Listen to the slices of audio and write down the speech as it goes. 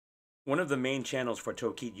One of the main channels for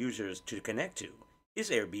Tokeet users to connect to is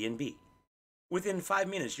Airbnb. Within 5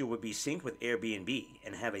 minutes, you will be synced with Airbnb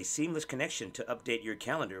and have a seamless connection to update your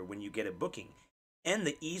calendar when you get a booking, and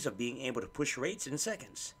the ease of being able to push rates in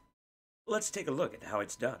seconds. Let's take a look at how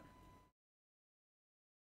it's done.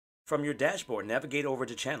 From your dashboard, navigate over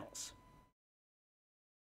to Channels.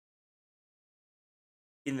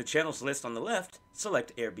 In the Channels list on the left,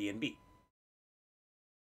 select Airbnb.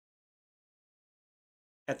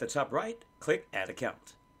 At the top right, click Add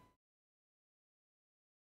Account.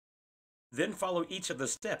 Then follow each of the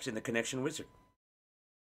steps in the connection wizard.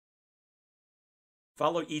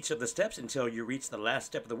 Follow each of the steps until you reach the last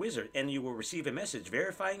step of the wizard, and you will receive a message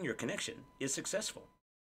verifying your connection is successful.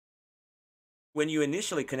 When you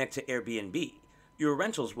initially connect to Airbnb, your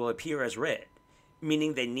rentals will appear as red,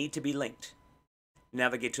 meaning they need to be linked.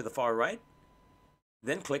 Navigate to the far right,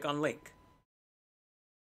 then click on Link.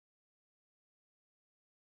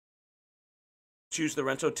 Choose the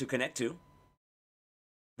rental to connect to,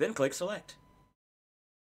 then click Select.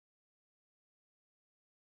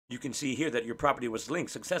 You can see here that your property was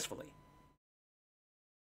linked successfully.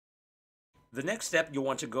 The next step, you'll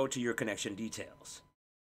want to go to your connection details.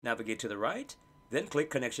 Navigate to the right, then click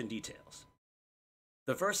Connection Details.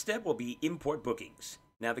 The first step will be Import Bookings.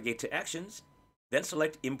 Navigate to Actions, then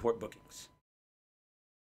select Import Bookings.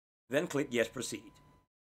 Then click Yes, Proceed.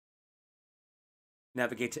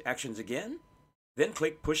 Navigate to Actions again, then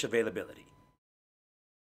click Push Availability.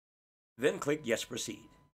 Then click Yes, Proceed.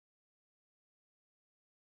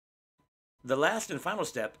 The last and final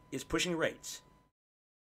step is pushing rates.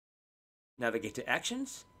 Navigate to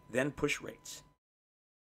Actions, then Push Rates.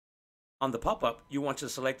 On the pop-up, you want to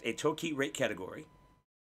select a Tokeet rate category,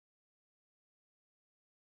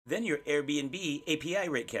 then your Airbnb API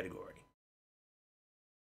rate category,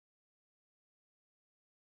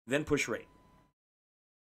 then push rate.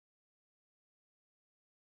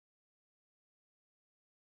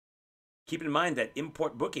 Keep in mind that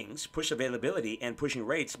import bookings, push availability, and pushing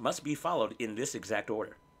rates must be followed in this exact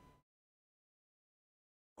order.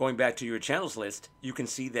 Going back to your channels list, you can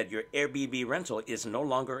see that your Airbnb rental is no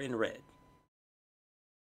longer in red.